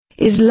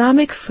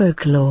Islamic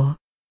folklore.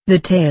 The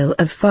Tale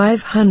of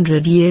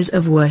 500 Years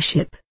of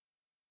Worship.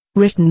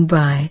 Written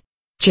by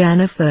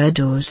Jana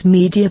Firdaus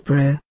Media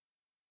Pro.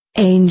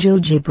 Angel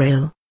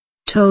Jibril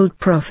told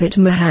Prophet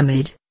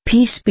Muhammad,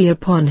 peace be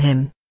upon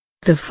him,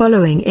 the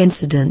following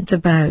incident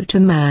about a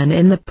man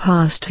in the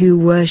past who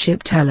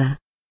worshipped Allah,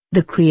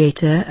 the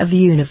creator of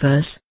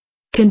universe,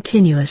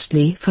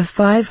 continuously for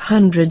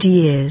 500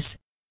 years.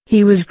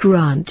 He was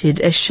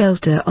granted a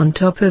shelter on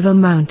top of a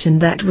mountain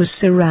that was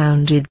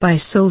surrounded by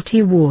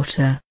salty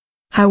water.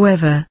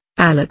 However,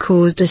 Allah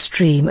caused a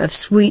stream of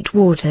sweet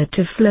water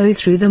to flow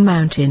through the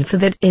mountain for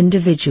that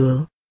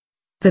individual.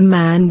 The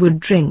man would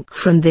drink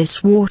from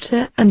this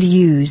water and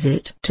use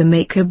it to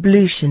make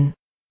ablution.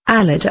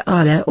 Allah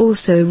Ta'ala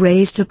also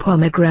raised a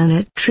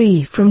pomegranate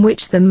tree from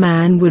which the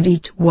man would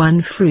eat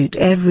one fruit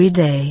every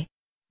day.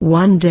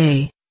 One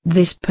day,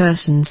 this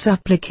person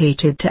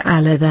supplicated to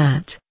Allah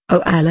that,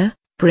 "O Allah,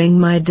 bring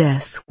my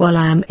death while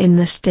I am in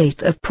the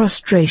state of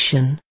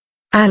prostration."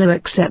 Allah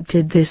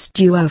accepted this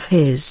dua of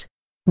his.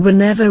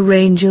 Whenever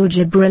Angel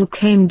Jibril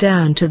came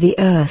down to the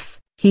earth,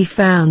 he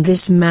found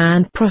this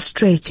man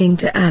prostrating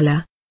to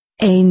Allah.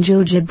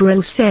 Angel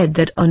Jibril said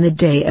that on the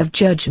day of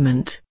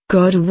judgment,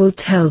 God will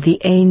tell the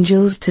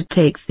angels to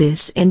take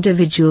this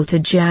individual to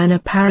Jannah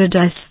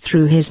paradise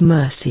through his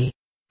mercy.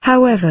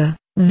 However,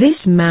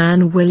 this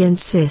man will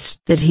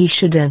insist that he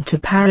should enter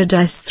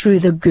paradise through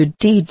the good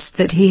deeds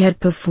that he had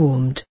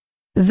performed.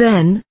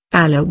 Then,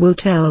 Allah will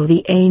tell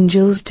the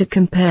angels to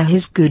compare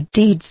his good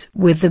deeds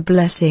with the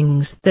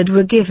blessings that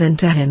were given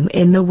to him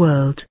in the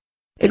world.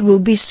 It will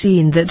be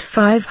seen that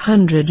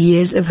 500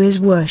 years of his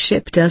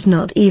worship does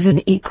not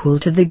even equal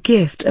to the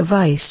gift of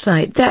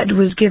eyesight that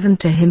was given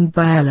to him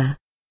by Allah.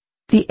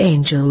 The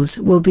angels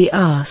will be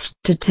asked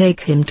to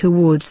take him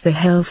towards the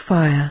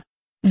hellfire.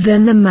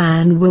 Then the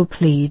man will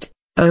plead,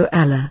 "O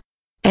Allah,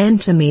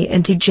 enter me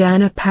into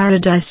Jannah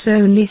paradise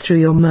only through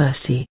your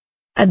mercy."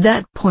 At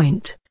that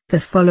point, the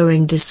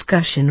following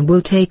discussion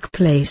will take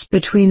place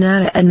between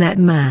Allah and that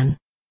man.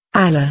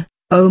 Allah,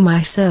 O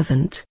my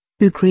servant,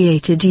 who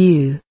created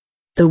you?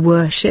 The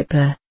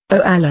worshipper,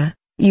 O Allah,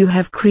 you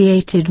have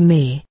created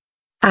me.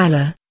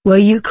 Allah, were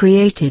you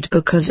created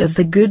because of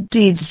the good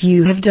deeds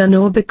you have done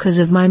or because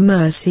of my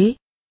mercy?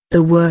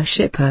 The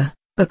worshipper,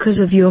 because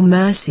of your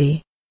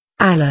mercy.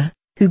 Allah,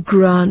 who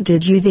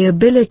granted you the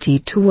ability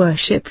to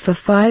worship for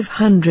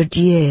 500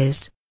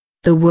 years.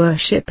 The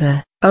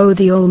worshipper, O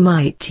the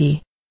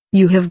Almighty,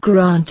 you have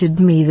granted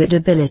me that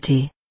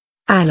ability.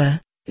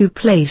 Allah, who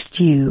placed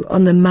you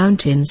on the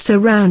mountain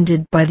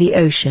surrounded by the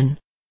ocean,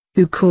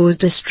 who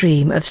caused a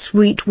stream of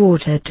sweet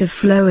water to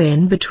flow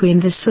in between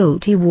the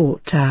salty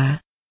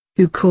water,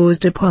 who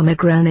caused a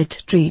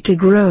pomegranate tree to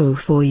grow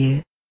for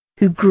you,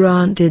 who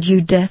granted you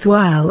death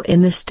while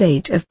in the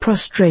state of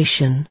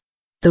prostration.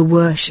 The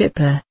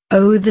worshipper,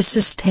 O the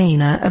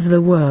sustainer of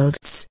the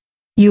worlds,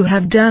 you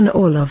have done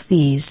all of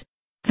these.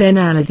 Then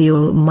Allah the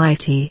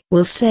Almighty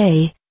will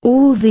say,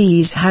 all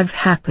these have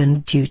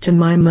happened due to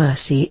my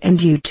mercy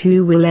and you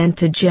too will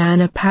enter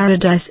Jannah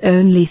paradise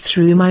only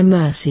through my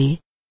mercy.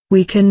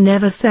 We can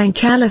never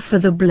thank Allah for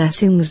the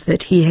blessings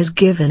that He has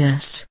given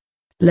us.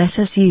 Let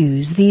us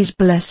use these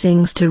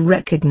blessings to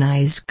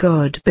recognize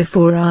God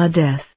before our death.